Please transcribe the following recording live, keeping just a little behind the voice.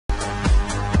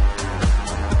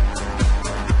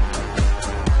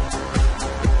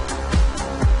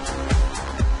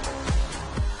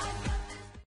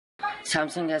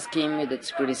Samsung has came with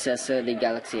its predecessor, the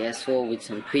Galaxy S4, with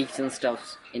some tweaks and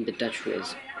stuff in the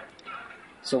TouchWiz.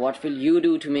 So what will you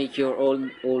do to make your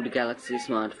old Galaxy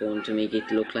smartphone to make it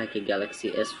look like a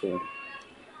Galaxy S4?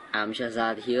 I'm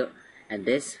Shahazad here, and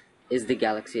this is the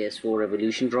Galaxy S4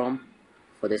 Revolution ROM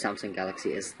for the Samsung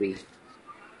Galaxy S3.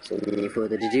 So without any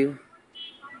further ado,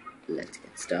 let's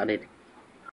get started.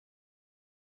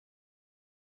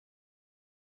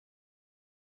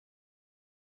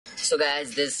 So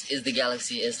guys, this is the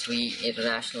Galaxy S3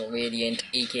 International variant,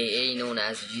 aka known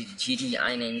as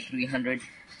GTI9300.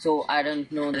 So I don't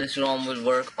know this ROM will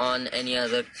work on any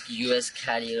other US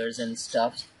carriers and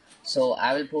stuff. So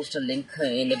I will post a link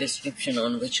in the description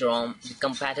on which ROM, the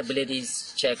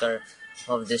compatibilities checker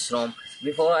of this ROM.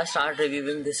 Before I start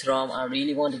reviewing this ROM, I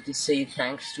really wanted to say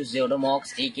thanks to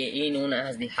Zeodomox, aka known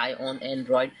as the High on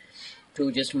Android,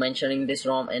 to just mentioning this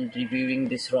ROM and reviewing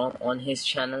this ROM on his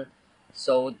channel.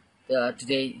 So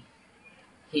today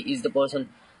he is the person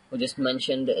who just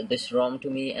mentioned this ROM to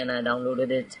me, and I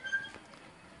downloaded it,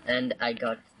 and I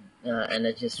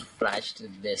just flashed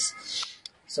this.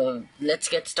 So let's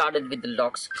get started with the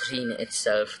lock screen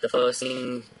itself. The first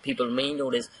thing people may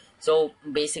notice, so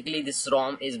basically this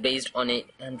ROM is based on a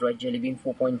Android Jelly Bean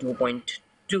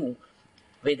 4.2.2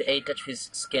 with a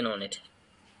TouchWiz skin on it.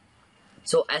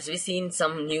 So as we've seen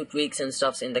some new tweaks and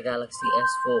stuffs in the Galaxy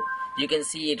S4, you can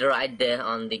see it right there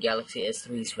on the Galaxy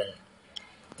S3 as well.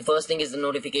 The first thing is the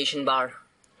notification bar.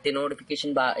 The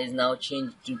notification bar is now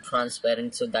changed to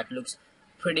transparent, so that looks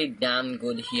pretty damn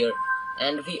good here.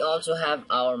 And we also have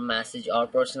our message, our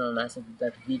personal message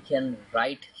that we can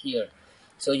write here.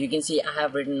 So you can see I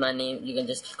have written my name. You can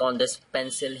just click on this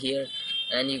pencil here,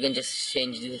 and you can just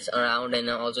change this around and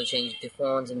also change the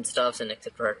fonts and stuffs and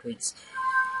etc. tweaks.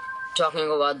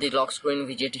 Talking about the lock screen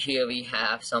widget, here we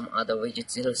have some other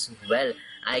widgets as well.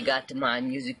 I got my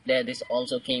music player. This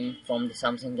also came from the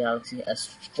Samsung Galaxy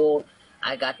S4.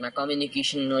 I got my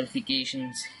communication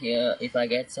notifications here. If I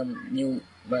get some new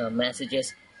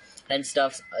messages and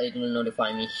stuff, it will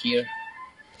notify me here.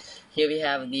 Here we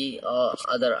have the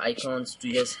other icons,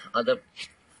 to just other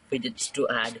widgets to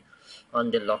add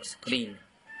on the lock screen.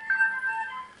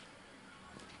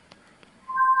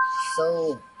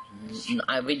 So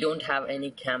we don't have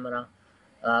any camera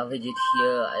widget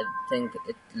here. I think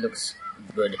it looks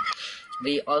good.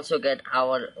 We also get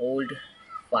our old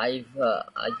 5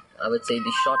 I would say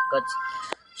the shortcuts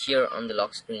here on the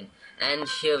lock screen, and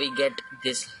here we get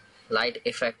this light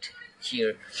effect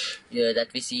here that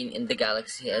we seen in the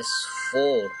Galaxy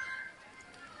S4.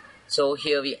 So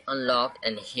here we unlock,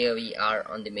 and here we are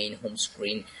on the main home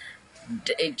screen.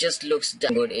 It just looks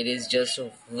damn good. It is just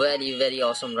a very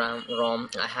awesome ROM,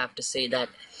 I have to say that,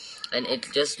 and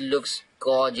it just looks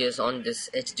gorgeous on this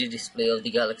HD display of the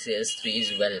Galaxy S3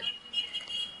 as well.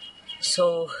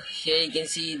 So here you can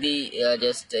see the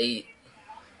just a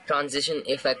transition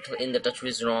effect in the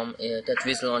TouchWiz ROM.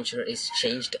 TouchWiz launcher is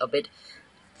changed a bit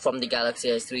from the Galaxy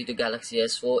S3 to Galaxy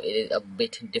S4. It is a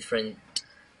bit different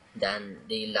than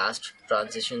the last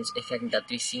transitions effect that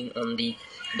we seen on the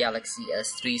Galaxy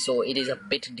S3, so it is a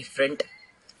bit different,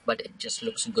 but it just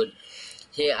looks good.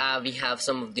 Here we have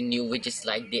some of the new widgets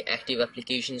like the active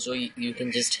applications, so you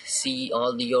can just see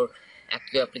all your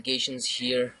active applications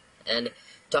here. And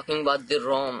talking about the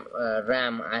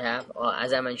RAM, I have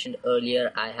as I mentioned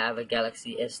earlier, I have a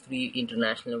Galaxy S3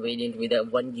 international variant with a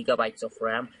 1 GB of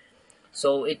RAM.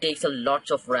 So it takes a lot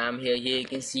of RAM here. Here you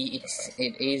can see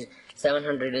it is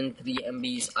 703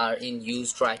 MBs are in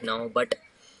use right now, but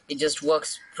it just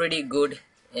works pretty good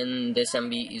in this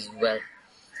MB as well.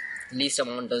 Least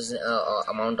amount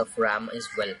of RAM as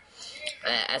well.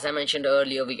 As I mentioned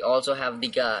earlier, we also have the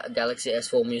Galaxy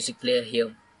S4 music player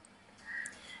here.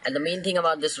 And the main thing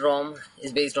about this ROM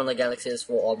is based on the Galaxy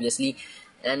S4 obviously,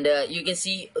 and you can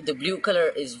see the blue color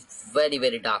is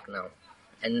very dark now,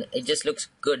 and it just looks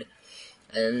good.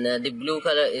 And the blue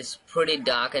color is pretty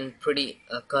dark and pretty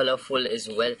colorful as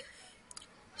well.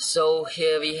 So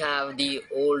here we have the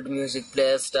old music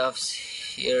player stuffs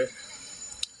here,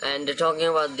 and talking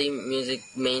about the music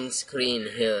main screen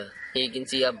here you can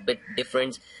see a bit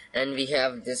difference, and we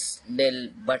have this little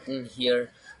button here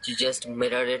to just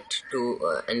mirror it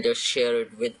to and just share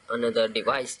it with another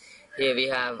device. Here we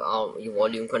have our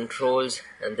volume controls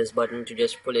and this button to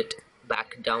just pull it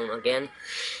back down again.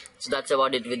 So that's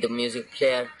about it with the music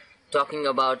player. Talking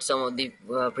about some of the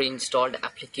pre-installed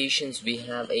applications, we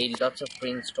have lots of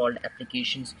pre-installed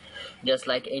applications, just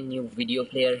like a new video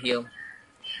player here.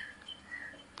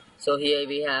 So here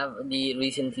we have the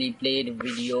recently played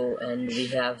video, and we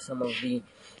have some of the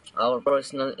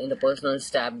in the personal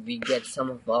tab we get some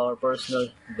of our personal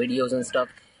videos and stuff.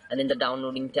 and in the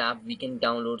downloading tab we can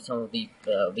download some of the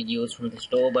videos from the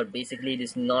store, but basically it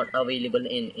is not available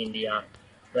in India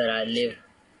where I live.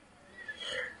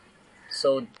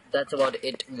 So that's about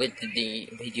it with the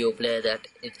video player, that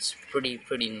it's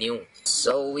pretty new.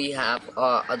 So we have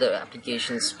other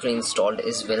applications pre-installed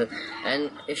as well,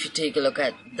 and if you take a look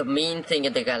at the main thing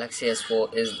at the Galaxy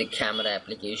S4 is the camera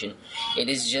application. It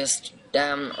is just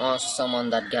damn awesome on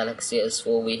that Galaxy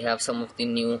S4. We have some of the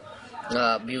new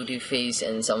beauty face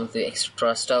and some of the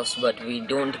extra stuffs, but we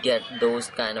don't get those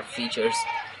kind of features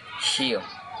here.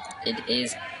 It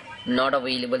is not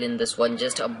available in this one.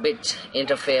 Just a bit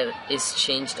interface is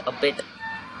changed a bit,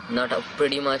 not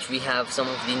pretty much. We have some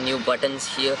of the new buttons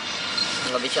here,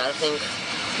 which I think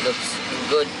looks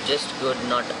good, just good,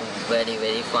 not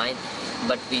very fine,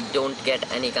 but we don't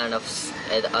get any kind of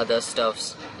other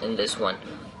stuffs in this one.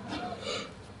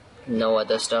 No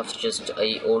other stuff, just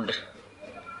a old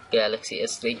Galaxy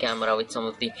S3 camera with some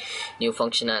of the new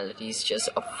functionalities, just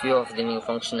a few of the new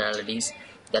functionalities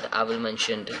that I will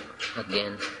mention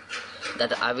again,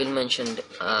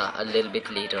 a little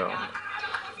bit later on.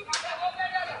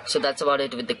 So that's about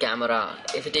it with the camera.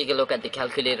 If you take a look at the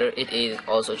calculator, it is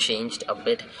also changed a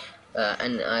bit,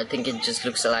 and I think it just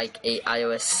looks like a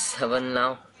iOS 7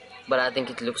 now, but I think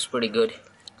it looks pretty good.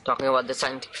 Talking about the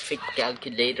scientific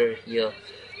calculator here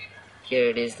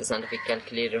it is, the scientific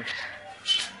calculator.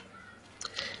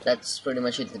 That's pretty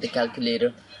much it with the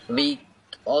calculator. We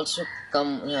also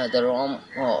the ROM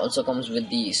also comes with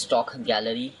the stock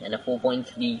gallery and a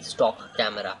 4.3 stock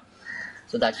camera,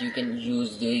 so that you can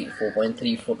use the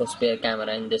 4.3 photosphere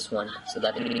camera in this one. So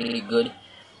that is really good,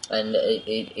 and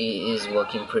it is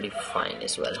working pretty fine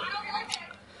as well.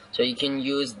 So you can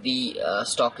use the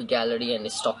stock gallery and the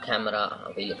stock camera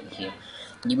available here.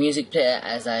 The music player,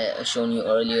 as I shown you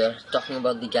earlier. Talking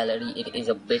about the gallery, it is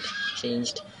a bit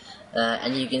changed,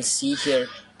 and you can see here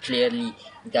clearly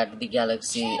that the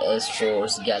Galaxy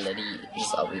S4's gallery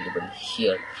is available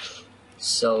here.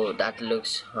 So that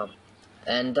looks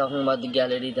and talking about the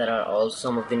gallery, there are also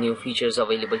some of the new features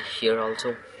available here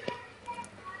also.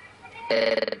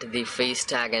 The face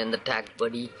tag and the tag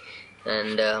buddy,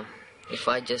 and if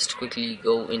I just quickly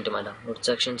go into my download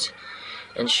sections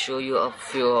and show you a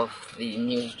few of the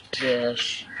new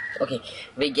okay,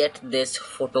 we get this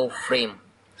photo frame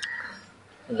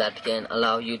that can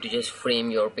allow you to just frame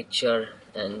your picture,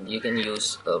 and you can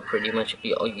use pretty much,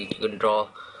 or you can draw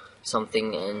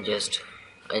something and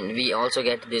we also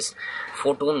get this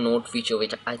photo note feature,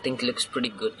 which I think looks pretty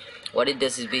good. What it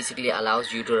does is basically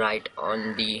allows you to write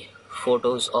on the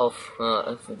photos of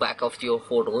back of your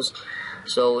photos,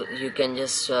 so you can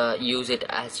just use it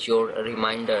as your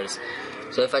reminders.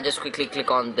 So if I just quickly click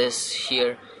on this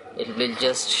here, it will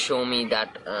just show me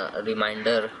that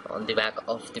reminder on the back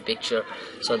of the picture.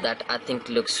 So that I think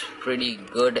looks pretty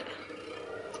good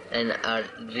and a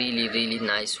really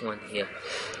nice one here.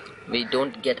 We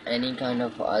don't get any kind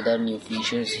of other new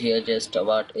features here, just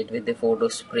about it with the photo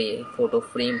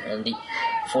frame and the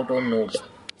photo node.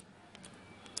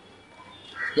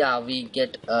 Yeah, we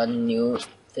get a new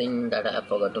thing that I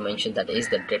forgot to mention, that is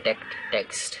the detect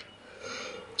text.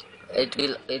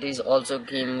 It is also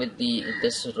came with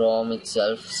this ROM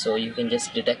itself, so you can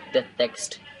just detect the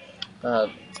text.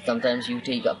 Sometimes you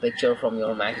take a picture from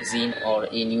your magazine or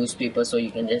a newspaper, so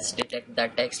you can just detect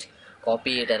that text,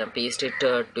 copy it and paste it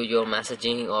to your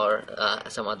messaging or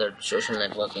some other social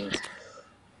networking.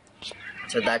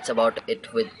 So that's about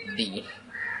it with the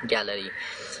gallery.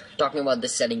 Talking about the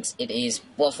settings, it is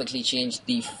perfectly changed.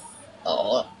 The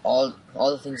all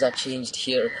the things are changed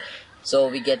here. So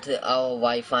we get our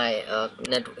Wi-Fi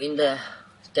in the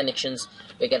connections.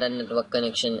 We get a network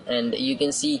connection, and you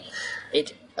can see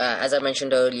it. As I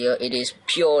mentioned earlier, it is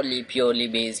purely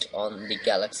based on the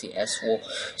Galaxy S4.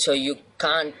 So you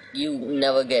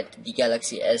never get the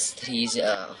Galaxy S3's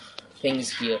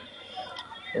things here.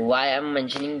 Why I'm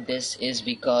mentioning this is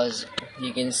because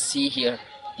you can see here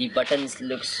the buttons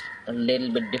looks a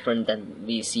little bit different than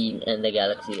we see in the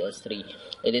Galaxy S3.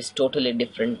 It is totally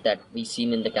different that we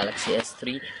seen in the Galaxy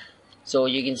S3. So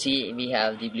you can see we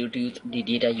have the Bluetooth, the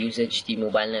data usage, the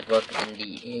mobile network, and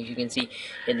you can see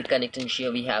in the connections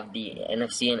here we have the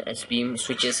NFC and SPM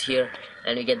switches here,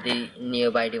 and we get the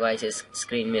nearby devices,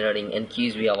 screen mirroring, and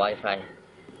keys via Wi-Fi.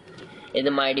 In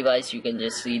the My Device, you can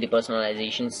just see the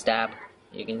personalizations tab.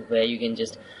 Where you can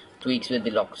just tweaks with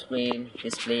the lock screen,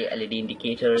 display, LED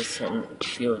indicators, and a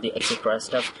few of the etc.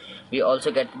 stuff. We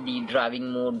also get the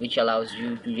driving mode, which allows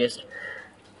you to just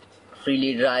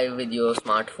freely drive with your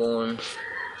smartphone.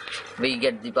 We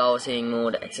get the power saving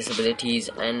mode, accessibilities,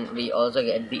 and we also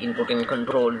get the input and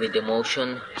control with the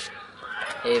motion.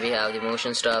 Here we have the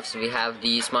motion stuffs. We have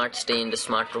the smart stain, the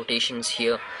smart rotations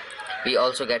here. We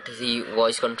also get the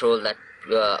voice control that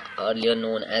earlier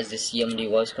known as the CMD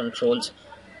voice controls.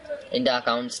 In the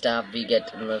accounts tab we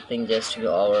get nothing, just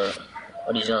our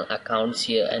original accounts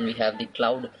here, and we have the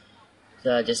cloud,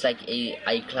 just like a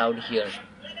iCloud here.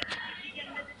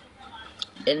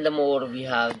 In the more we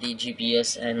have the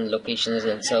GPS and locations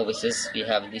and services. We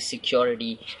have the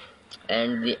security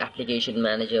and the application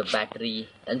manager, battery,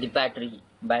 and the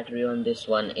battery on this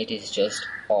one, it is just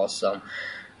awesome.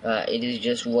 It is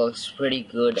just works pretty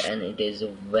good, and it is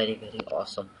very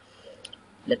awesome.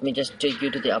 Let me just take you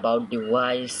to the about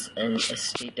device and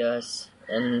status,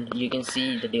 and you can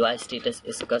see the device status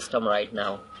is custom right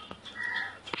now,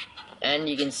 and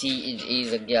you can see it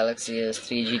is a Galaxy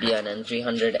S3 GDN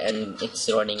 300, and it's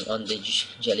running on the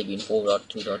Jelly Bean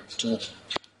 4.2.2.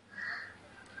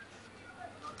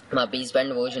 My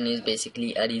baseband version is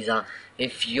basically Ariza.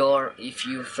 If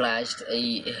you flashed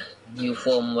a new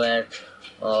firmware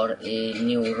or a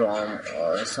new ROM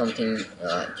or something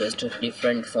just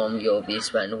different from your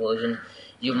baseband version,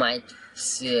 you might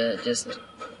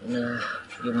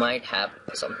you might have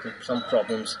some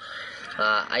problems.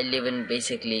 I live in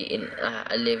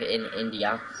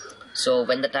India. So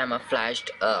when the time I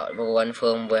flashed one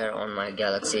firmware on my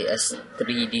Galaxy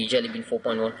S3, the Jelly Bean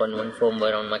 4.1.1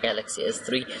 firmware on my Galaxy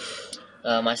S3,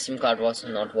 my SIM card was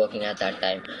not working at that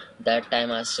time. That time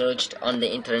I searched on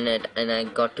the internet and I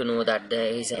got to know that there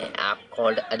is an app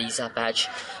called Ariza Patch.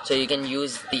 So you can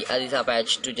use the Ariza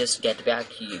Patch to just get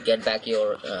back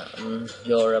your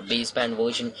baseband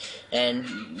version, and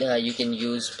you can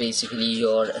use basically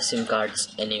your SIM cards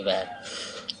anywhere.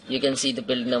 You can see the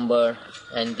build number,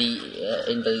 and the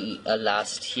in the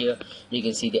last here you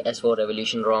can see the S4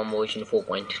 Revolution ROM version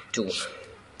 4.2.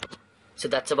 So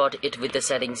that's about it with the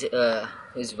settings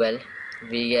as well.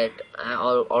 We get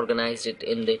organized it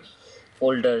in the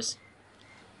folders.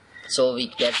 So we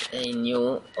get a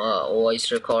new voice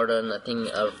recorder. Nothing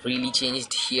really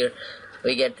changed here.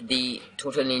 We get the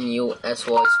totally new S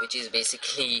voice, which is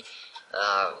basically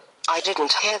I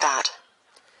didn't hear that.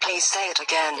 Please say it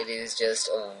again. It is just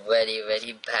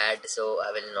very bad, so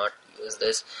I will not use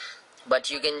this. But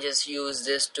you can just use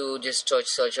this to just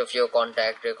search of your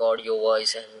contact, record your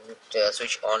voice, and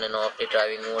switch on and off the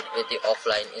driving mode with the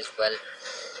offline as well.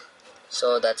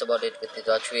 So that's about it with the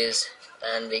TouchWiz.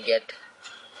 And we get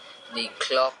the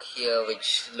clock here,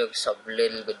 which looks a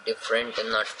little bit different, and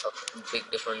not a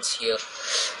big difference here.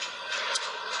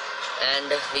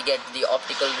 And we get the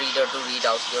optical reader to read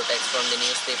out your text from the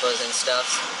newspapers and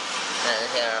stuff. And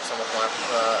here are some of our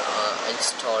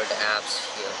installed apps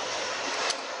here,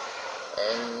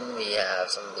 and we have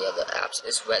some of the other apps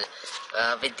as well.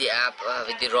 With the app,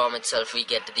 with the ROM itself, we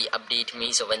get the update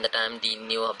me. So when the time the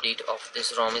new update of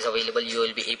this ROM is available, you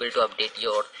will be able to update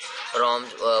your ROM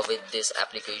with this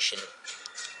application.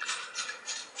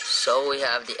 So we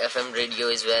have the FM radio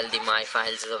as well. The My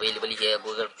Files is available here.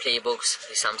 Google Playbooks,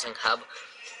 the Samsung Hub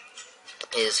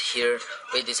is here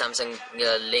with the Samsung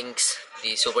links,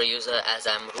 the super user as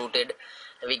I'm rooted.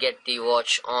 We get the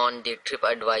watch on, the trip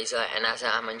advisor, and as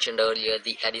I mentioned earlier,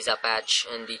 the Ariza Patch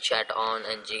and the chat on,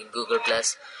 and the Google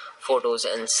Plus photos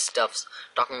and stuffs.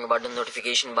 Talking about the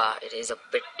notification bar, it is a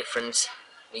bit different.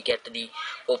 We get the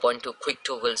 4.2 quick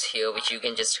toggles here, which you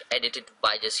can just edit it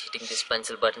by just hitting this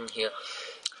pencil button here.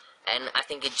 And I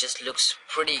think it just looks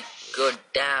pretty good,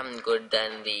 damn good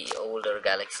than the older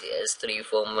Galaxy S3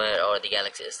 firmware or the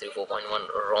Galaxy S3 4.1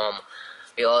 ROM.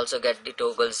 We also get the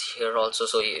toggles here also,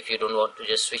 so if you don't want to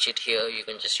just switch it here, you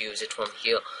can just use it from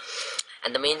here.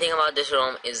 And the main thing about this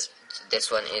ROM is this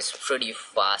one is pretty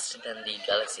fast than the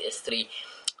Galaxy S3.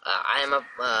 I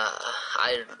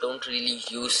don't really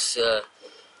use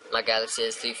my Galaxy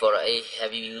S3 for a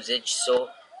heavy usage, so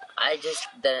I just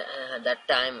that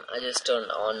time I just turned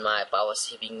on my power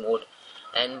saving mode,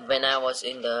 and when I was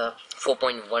in the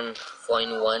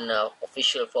 4.1.1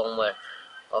 official firmware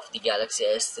of the Galaxy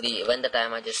S3, when the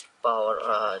time I just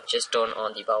turn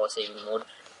on the power saving mode,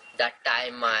 that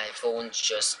time my phone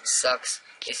just sucks.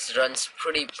 It runs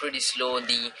pretty slow.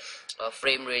 The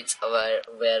frame rates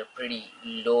were pretty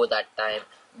low that time.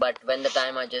 But when the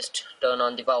time I just turn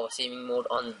on the power saving mode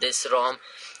on this ROM,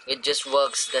 it just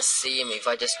works the same. If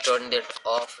I just turn it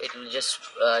off, it will just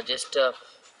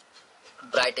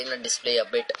brighten the display a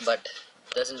bit, but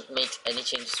doesn't make any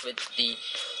changes with the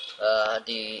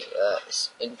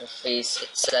interface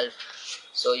itself.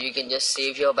 So you can just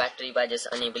save your battery by just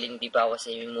enabling the power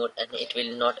saving mode, and it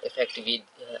will not affect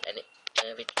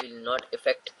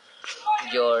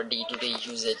your day-to-day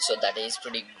usage. So that is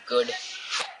pretty good.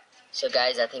 So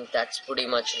guys, I think that's pretty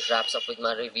much wraps up with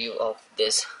my review of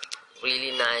this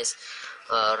really nice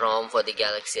ROM for the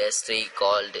Galaxy S3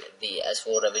 called the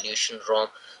S4 Revolution ROM.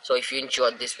 So if you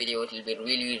enjoyed this video, it will be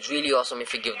really awesome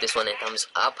if you give this one a thumbs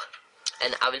up,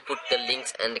 and I will put the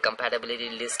links and the compatibility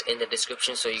list in the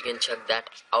description, so you can check that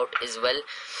out as well.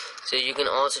 So you can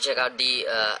also check out the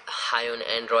High on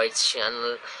Android's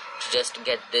channel to just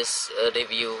get this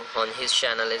review on his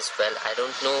channel as well. I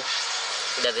don't know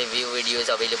the review video is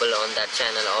available on that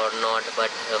channel or not, but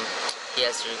he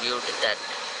has reviewed that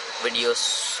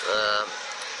videos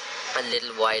a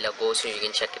little while ago, so you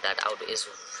can check that out as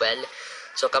well.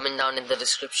 So comment down in the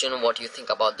description what you think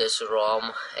about this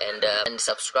ROM, and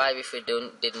subscribe if you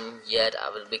didn't yet. I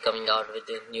will be coming out with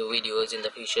the new videos in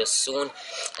the future soon,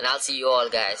 and I'll see you all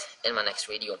guys in my next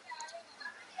video.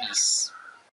 Peace.